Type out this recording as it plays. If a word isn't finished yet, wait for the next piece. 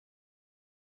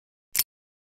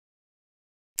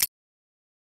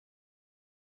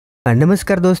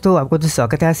नमस्कार दोस्तों, आपको तो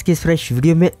स्वागत है आज की इस फ्रेश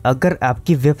वीडियो में। अगर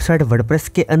आपकी वेबसाइट वर्डप्रेस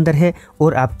के अंदर है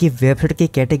और आपकी वेबसाइट की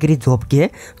कैटेगरी जॉब की है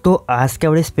तो आज का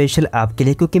वीडियो स्पेशल आपके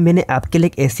लिए, क्योंकि मैंने आपके लिए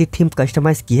एक ऐसी थीम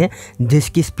कस्टमाइज़ की है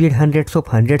जिसकी स्पीड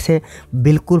 100 है,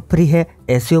 बिल्कुल फ्री है,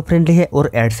 SEO फ्रेंडली है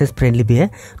और एडसेंस फ्रेंडली भी है।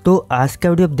 तो आज का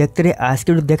वीडियो देखते रहे। आज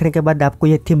की वीडियो देखने के बाद आपको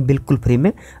ये थीम बिल्कुल फ्री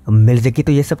में मिल जाएगी।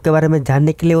 तो ये सब के बारे में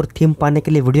जानने के लिए और थीम पाने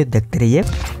के लिए वीडियो देखते रहिए।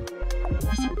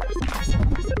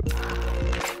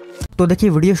 तो देखिए,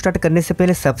 वीडियो स्टार्ट करने से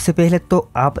पहले सबसे पहले तो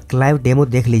आप लाइव डेमो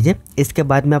देख लीजिए। इसके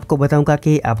बाद मैं आपको बताऊंगा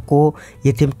कि आपको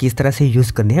ये थीम किस तरह से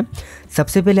यूज़ करनी है।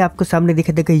 सबसे पहले आपको सामने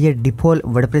दिखा देगा ये डिफ़ॉल्ट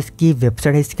वर्डप्रेस की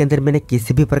वेबसाइट है। इसके अंदर मैंने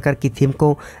किसी भी प्रकार की थीम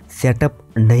को सेटअप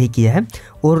नहीं किया है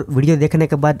और वीडियो देखने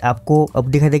के बाद आपको अब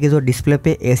दिखा देगी जो डिस्प्ले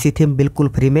पे ऐसी थीम बिल्कुल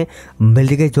फ्री में मिल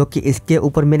जाएगी, जो कि इसके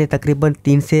ऊपर मैंने तकरीबन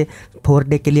 3 से 4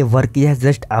 डे के लिए वर्क किया है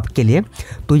जस्ट आपके लिए।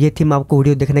 तो ये थीम आपको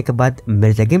वीडियो देखने के बाद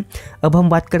मिल जाएगी। अब हम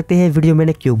बात करते हैं वीडियो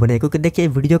मैंने क्यों बनाई, क्योंकि देखिए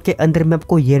वीडियो के अंदर मैं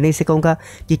आपको ये नहीं सिखाऊंगा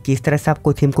कि किस तरह से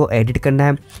आपको थीम को एडिट करना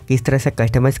है, किस तरह से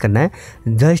कस्टमाइज़ करना है।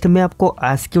 जस्ट मैं आपको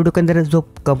आज की वीडियो के अंदर जो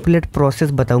कंप्लीट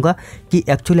प्रोसेस बताऊँगा कि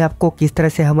एक्चुअली आपको किस तरह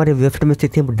से हमारे वेबसाइट में से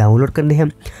थीम डाउनलोड करनी है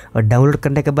और डाउनलोड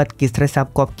करने के बाद किस तरह से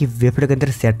आपको आपकी वेबसाइट के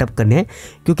अंदर सेटअप करने हैं।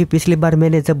 क्योंकि पिछली बार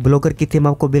मैंने जब ब्लॉगर की थीम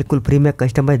आपको बिल्कुल फ्री में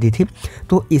कस्टमाइज दी थी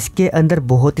तो इसके अंदर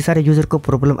बहुत ही सारे यूज़र को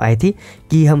प्रॉब्लम आई थी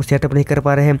कि हम सेटअप नहीं कर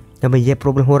पा रहे हैं, हमें ये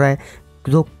प्रॉब्लम हो रहा है।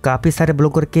 जो काफ़ी सारे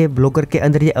ब्लॉगर के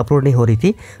अंदर ये अपलोड नहीं हो रही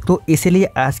थी। तो इसीलिए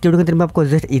आज के वीडियो के अंदर मैं आपको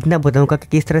जस्ट इतना बताऊंगा कि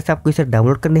किस तरह से आपको इसे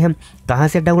डाउनलोड करने हैं, कहाँ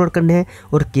से डाउनलोड करने हैं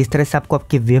और किस तरह से आपको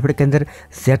आपकी वेबसाइट के अंदर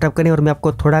सेटअप करने हैं। और मैं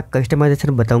आपको थोड़ा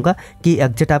कस्टमाइजेशन बताऊंगा कि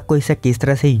एग्जैक्ट आपको इसे किस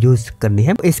तरह से यूज़ करनी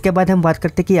है। इसके बाद हम बात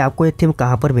करते हैं कि आपको ये थीम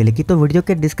कहाँ पर मिलेगी। तो वीडियो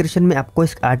के डिस्क्रिप्शन में आपको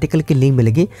इस आर्टिकल की लिंक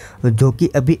मिलेगी जो कि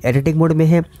अभी एडिटिंग मोड में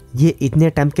है। ये इतने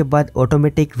टाइम के बाद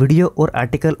ऑटोमेटिक वीडियो और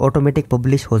आर्टिकल ऑटोमेटिक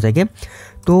पब्लिश हो जाएंगे।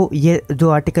 तो ये जो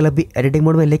आर्टिकल अभी एडिटिंग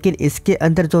मोड में, लेकिन इसके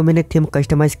अंदर जो मैंने थीम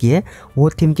कस्टमाइज़ की है वो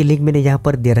थीम की लिंक मैंने यहाँ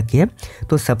पर दे रखी है।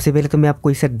 तो सबसे पहले तो मैं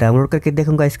आपको इसे डाउनलोड करके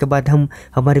देखूंगा, इसके बाद हम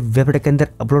हमारी वेबसाइट के अंदर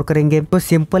अपलोड करेंगे। तो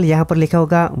सिंपल यहाँ पर लिखा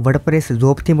होगा वर्डप्रेस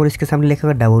जॉब थीम और इसके सामने लिखा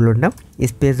होगा डाउनलोड ना।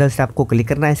 इस पे जस्ट आपको क्लिक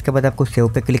करना है, इसके बाद आपको सेव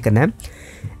पे क्लिक करना है।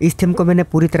 इस थीम को मैंने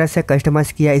पूरी तरह से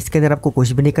कस्टमाइज़ किया, इसके अंदर आपको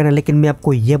कुछ भी नहीं करना, लेकिन मैं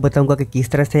आपको ये बताऊँगा कि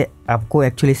किस तरह से आपको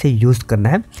एक्चुअली इसे यूज़ करना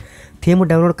है। थीम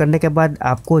डाउनलोड करने के बाद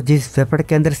आपको जिस वेबसाइट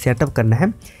के अंदर सेटअप करना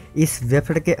है इस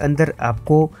वेबसाइट के अंदर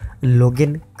आपको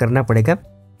लॉगिन करना पड़ेगा।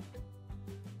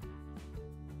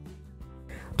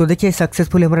 तो देखिए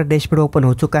सक्सेसफुली हमारा डैशबोर्ड ओपन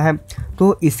हो चुका है।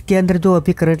 तो इसके अंदर जो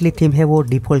अभी करंटली थीम है वो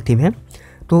डिफ़ॉल्ट थीम है,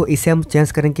 तो इसे हम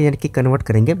चेंज करेंगे यानी कि कन्वर्ट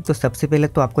करेंगे। तो सबसे पहले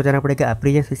तो आपको जाना पड़ेगा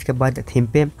अप्रियंस, इसके बाद थीम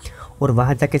पे और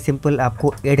वहाँ जाके सिंपल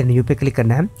आपको ऐड न्यू पे क्लिक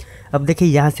करना है। अब देखिए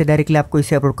यहाँ से डायरेक्टली आपको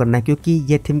इसे अपलोड करना है, क्योंकि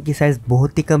ये थीम की साइज़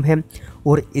बहुत ही कम है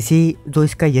और इसी जो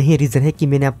इसका यही रीज़न है कि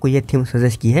मैंने आपको ये थीम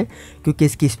सजेस्ट की है, क्योंकि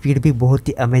इसकी स्पीड भी बहुत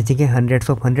ही अमेजिंग है,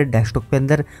 100 डेस्कटॉप के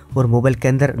अंदर और मोबाइल के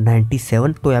अंदर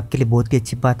 97। तो आपके लिए बहुत ही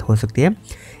अच्छी बात हो सकती है।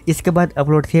 इसके बाद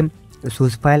अपलोड थीम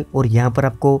सूज फाइल और यहाँ पर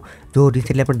आपको जो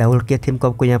रिसेंटली आपने डाउनलोड किया थीम को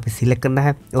आपको यहाँ पे सिलेक्ट करना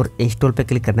है और इंस्टॉल पे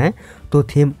क्लिक करना है। तो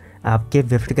थीम आपके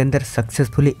वेबसाइट के अंदर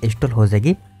सक्सेसफुली इंस्टॉल हो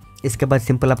जाएगी। इसके बाद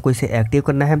सिंपल आपको इसे एक्टिव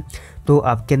करना है, तो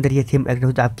आपके अंदर ये थीम एक्टिव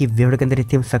हो जाए, आपकी वेबसाइट के अंदर ये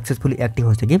थीम सक्सेसफुली एक्टिव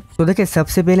हो जाएगी। तो देखिए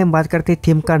सबसे पहले हम बात करते हैं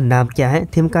थीम का नाम क्या है।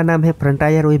 थीम का नाम है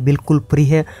फ्रंटायर और ये बिल्कुल फ्री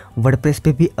है, वर्डप्रेस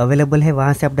पे भी अवेलेबल है,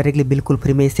 वहाँ से आप डायरेक्टली बिल्कुल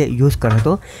फ्री में इसे यूज़ कर सकते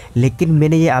हो। लेकिन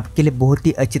मैंने ये आपके लिए बहुत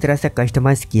ही अच्छी तरह से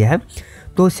कस्टमाइज़ किया है।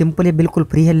 तो सिंपल ये बिल्कुल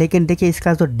फ्री है, लेकिन देखिए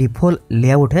इसका जो डिफ़ॉल्ट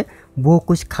लेआउट है वो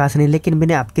कुछ खास नहीं, लेकिन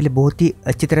मैंने आपके लिए बहुत ही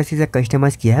अच्छी तरह से इसे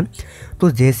कस्टमाइज़ किया है। तो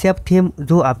जैसे आप थीम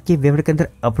जो आपकी वेबसाइट के अंदर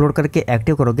अपलोड करके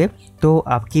एक्टिव करोगे तो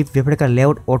आपकी वेबसाइट का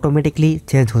लेआउट ऑटोमेटिकली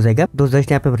चेंज हो जाएगा। तो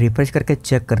जस्ट यहाँ पे रिफ्रेश करके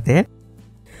चेक करते हैं।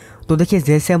 तो देखिए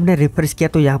जैसे हमने रिफ्रेश किया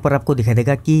तो यहाँ पर आपको दिखा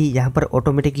देगा कि यहाँ पर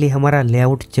ऑटोमेटिकली हमारा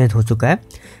लेआउट चेंज हो चुका है।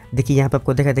 देखिए यहाँ पर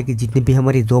आपको दिखा देगा कि जितनी भी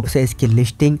हमारी जॉब्स है इसकी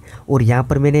लिस्टिंग, और यहाँ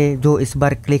पर मैंने जो इस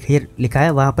बार क्लिक हियर लिखा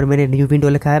है वहाँ पर मैंने न्यू विंडो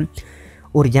लिखा है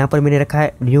और यहाँ पर मैंने रखा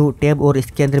है न्यू टैब और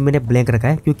इसके अंदर मैंने ब्लैंक रखा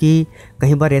है, क्योंकि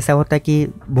कई बार ऐसा होता है कि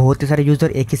बहुत ही सारे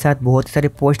यूज़र एक ही साथ बहुत सारे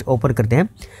पोस्ट ओपन करते हैं।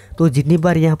 तो जितनी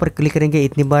बार यहाँ पर क्लिक करेंगे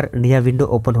इतनी बार नया विंडो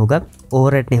ओपन होगा,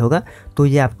 ओवरराइट नहीं होगा। तो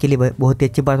ये आपके लिए बहुत ही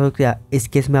अच्छी बात होगी, इस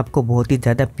केस में आपको बहुत ही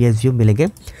ज़्यादा पेज व्यू मिलेंगे।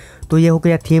 तो ये हो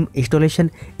गया थीम इंस्टॉलेशन।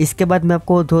 इसके बाद मैं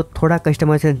आपको जो थोड़ा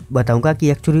कस्टमाइजेशन बताऊंगा कि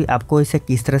एक्चुअली आपको इसे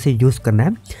किस तरह से यूज़ करना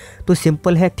है। तो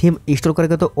सिंपल है, थीम इंस्टॉल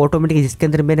करेगा तो ऑटोमेटिकली जिसके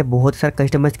अंदर मैंने बहुत सारा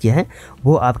कस्टमाइज़ किया है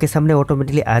वो आपके सामने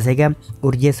ऑटोमेटिकली आ जाएगा।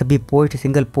 और ये सभी पोस्ट,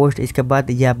 सिंगल पोस्ट, इसके बाद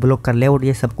यह ब्लॉग का लेआउट,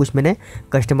 ये सब कुछ मैंने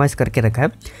कस्टमाइज़ करके रखा है।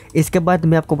 इसके बाद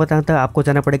मैं आपको बताता हूँ, आपको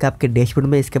जाना पड़ेगा आपके डैशबोर्ड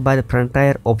में, इसके बाद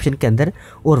फ्रंटायर ऑप्शन के अंदर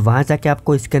और वहाँ जाके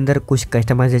आपको इसके अंदर कुछ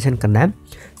कस्टमाइजेशन करना है।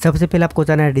 सबसे पहले आपको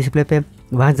जाना है डिस्प्ले पे,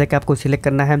 वहाँ जाके आपको सिलेक्ट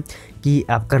करना है कि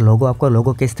आपका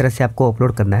लोगो किस तरह से आपको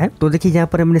अपलोड करना है। तो देखिए यहाँ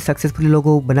पर हमने सक्सेसफुली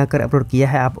लोगो बनाकर अपलोड किया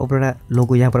है। आप अपना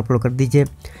लोगो यहाँ पर अपलोड कर दीजिए।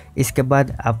 इसके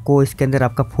बाद आपको इसके अंदर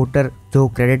आपका फुटर जो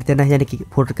क्रेडिट देना है, यानी कि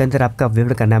फुटर के अंदर आपका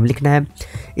वेबसाइट का नाम लिखना है।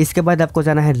 इसके बाद आपको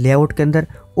जाना है लेआउट के अंदर,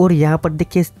 और यहाँ पर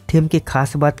देखिए थीम की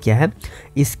खास बात क्या है,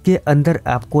 इसके अंदर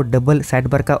आपको डबल साइड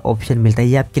बार का ऑप्शन मिलता है।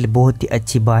 ये आपके लिए बहुत ही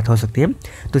अच्छी बात हो सकती है।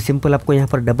 तो सिंपल आपको यहाँ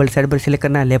पर डबल साइड बार सिलेक्ट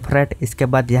करना है, लेफ्ट राइट। इसके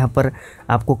बाद यहाँ पर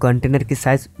आपको कंटेनर की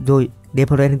साइज जो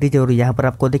डेफ रहने दीजिए, और यहाँ पर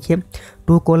आपको देखिए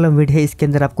 2 कॉलम विड है, इसके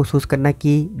अंदर आपको चूज करना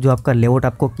कि जो आपका लेआउट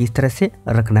आपको किस तरह से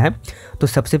रखना है। तो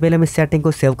सबसे पहले हम इस सेटिंग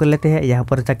को सेव कर लेते हैं। यहाँ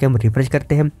पर जाके हम रिफ्रेश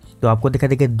करते हैं तो आपको दिखा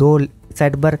देगा 2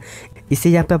 साइड बार। इसे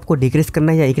यहाँ पे आपको डिक्रीज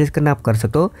करना है या इंक्रीज करना आप कर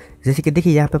सकते हो। जैसे कि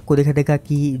देखिए यहाँ पे आपको दिखा देगा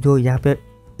कि जो यहाँ पे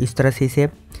इस तरह से इसे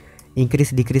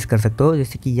इंक्रीज डिक्रीज कर सकते हो।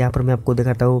 जैसे कि यहाँ पर मैं आपको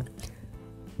दिखाता हूँ,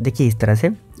 देखिए इस तरह से,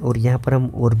 और यहाँ पर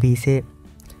हम और भी इसे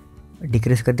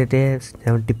डिक्रीज कर देते हैं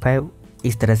 75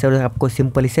 इस तरह से। और आपको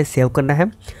सिंपल इसे सेव करना है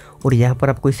और यहाँ पर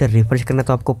आपको इसे रिफ्रेश करना,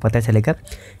 तो आपको पता चलेगा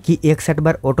कि एक साइड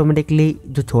बार ऑटोमेटिकली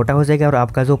जो छोटा हो जाएगा और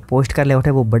आपका जो पोस्ट का लेआउट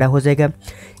है वो बड़ा हो जाएगा।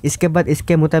 इसके बाद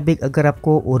इसके मुताबिक अगर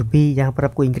आपको और भी यहाँ पर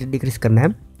आपको इंक्रीज डिक्रीज करना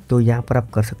है तो यहाँ पर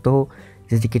आप कर सकते हो।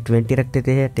 जैसे कि 20 रख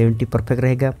देते हैं, 20 परफेक्ट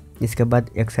रहेगा। इसके बाद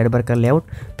एक साइड बार का लेआउट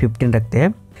 15 रखते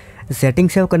हैं। सेटिंग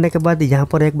सेव करने के बाद यहाँ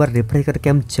पर एक बार रिफ्रेश करके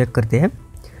हम चेक करते हैं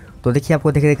तो देखिए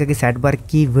आपको दिखेगा कि साइड बार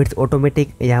की विड्थ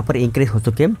ऑटोमेटिक यहाँ पर इंक्रीज हो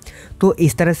चुके हैं। तो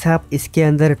इस तरह से आप इसके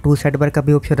अंदर 2 साइड बार का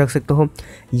भी ऑप्शन रख सकते हो।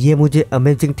 ये मुझे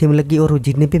अमेजिंग थीम लगी, और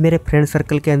जितने भी मेरे फ्रेंड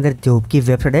सर्कल के अंदर जो की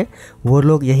वेबसाइट है वो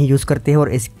लोग यही यूज़ करते हैं।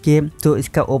 और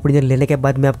इसका ओपिनियन लेने के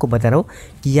बाद मैं आपको बता रहा हूँ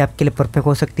कि ये आपके लिए परफेक्ट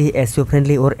हो सकती है, SEO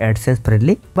फ्रेंडली और एडसेंस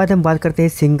फ्रेंडली। बाद हम बात करते हैं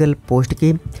सिंगल पोस्ट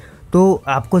की। तो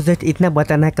आपको जस्ट इतना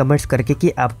बताना है कमेंट्स करके कि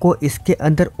आपको इसके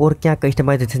अंदर और क्या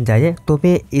कस्टमाइजेशन चाहिए। तो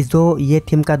मैं ये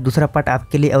थीम का दूसरा पार्ट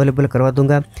आपके लिए अवेलेबल करवा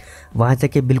दूंगा, वहाँ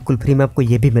जाके बिल्कुल फ्री में आपको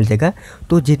ये भी मिल जाएगा।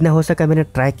 तो जितना हो सका मैंने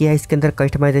ट्राई किया इसके अंदर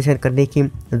कस्टमाइजेशन करने की,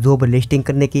 जॉब लिस्टिंग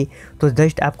करने की। तो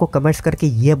जस्ट आपको कमेंट्स करके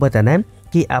ये बताना है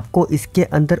कि आपको इसके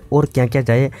अंदर और क्या क्या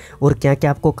चाहिए और क्या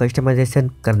क्या आपको कस्टमाइजेशन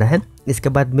करना है। इसके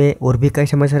बाद मैं और भी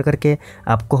कस्टमाइजेशन करके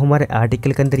आपको हमारे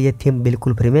आर्टिकल के अंदर ये थीम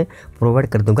बिल्कुल फ्री में प्रोवाइड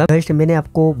कर दूंगा। जस्ट मैंने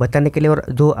आपको बताने के लिए, और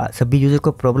जो सभी यूजर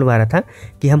को प्रॉब्लम आ रहा था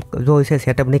कि हम जो इसे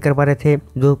सेटअप नहीं कर पा रहे थे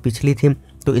जो पिछली थीम,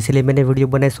 तो इसलिए मैंने वीडियो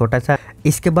बनाया छोटा सा।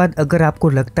 इसके बाद अगर आपको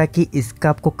लगता है कि इसका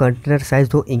आपको कंटेनर साइज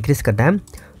जो इंक्रीज़ करना है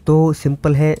तो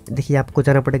सिंपल है, देखिए आपको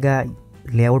जाना पड़ेगा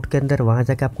लेआउट के अंदर, वहाँ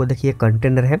जाके आपको देखिए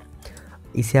कंटेनर है,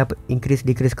 इसे आप इंक्रीज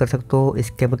डिक्रीज कर सकते हो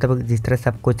इसके मुताबिक जिस तरह से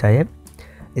आपको चाहिए।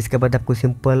 इसके बाद आपको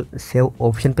सिंपल सेव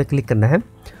ऑप्शन पे क्लिक करना है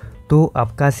तो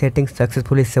आपका सेटिंग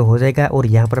सक्सेसफुली सेव हो जाएगा। और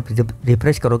यहाँ पर आप जब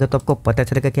रिफ्रेश करोगे तो आपको पता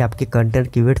चलेगा कि आपकी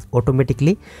कंटेंट की विड्थ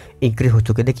ऑटोमेटिकली इंक्रीज हो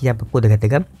चुकी है। देखिए आप आपको दिखा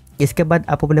देगा। इसके बाद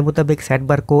आप अपने मुताबिक साइड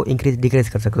बार को इंक्रीज डिक्रीज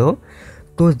कर सकते हो।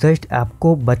 तो जस्ट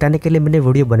आपको बताने के लिए मैंने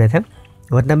वीडियो बनाया था,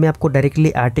 वरना मैं आपको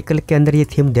डायरेक्टली आर्टिकल के अंदर ये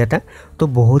थीम दिया था तो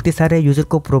बहुत ही सारे यूज़र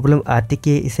को प्रॉब्लम आती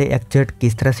कि इसे एक्चुअट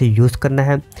किस तरह से यूज़ करना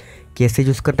है, कैसे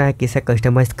यूज़ करना है, कैसे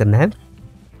कस्टमाइज़ करना है।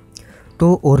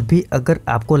 तो और भी अगर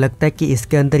आपको लगता है कि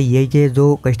इसके अंदर ये जो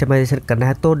कस्टमाइजेशन करना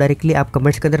है तो डायरेक्टली आप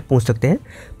कमेंट्स के अंदर पूछ सकते हैं।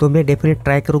 तो मैं डेफिनेट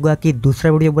ट्राई करूँगा कि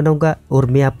दूसरा वीडियो बनाऊँगा और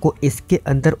मैं आपको इसके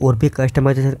अंदर और भी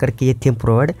कस्टमाइजेशन करके ये थीम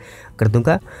प्रोवाइड कर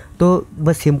दूँगा। तो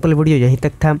बस सिंपल वीडियो यहीं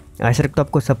तक था। आशा रखता हूँ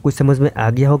आपको सब कुछ समझ में आ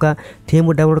गया होगा।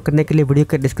 थीम डाउनलोड करने के लिए वीडियो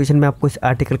के डिस्क्रिप्शन में आपको इस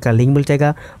आर्टिकल का लिंक मिल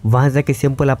जाएगा, वहाँ जाके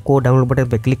सिंपल आपको डाउनलोड बटन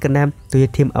पर क्लिक करना है तो ये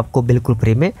थीम आपको बिल्कुल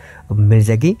फ्री में मिल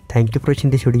जाएगी। Thank you for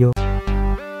watching this video.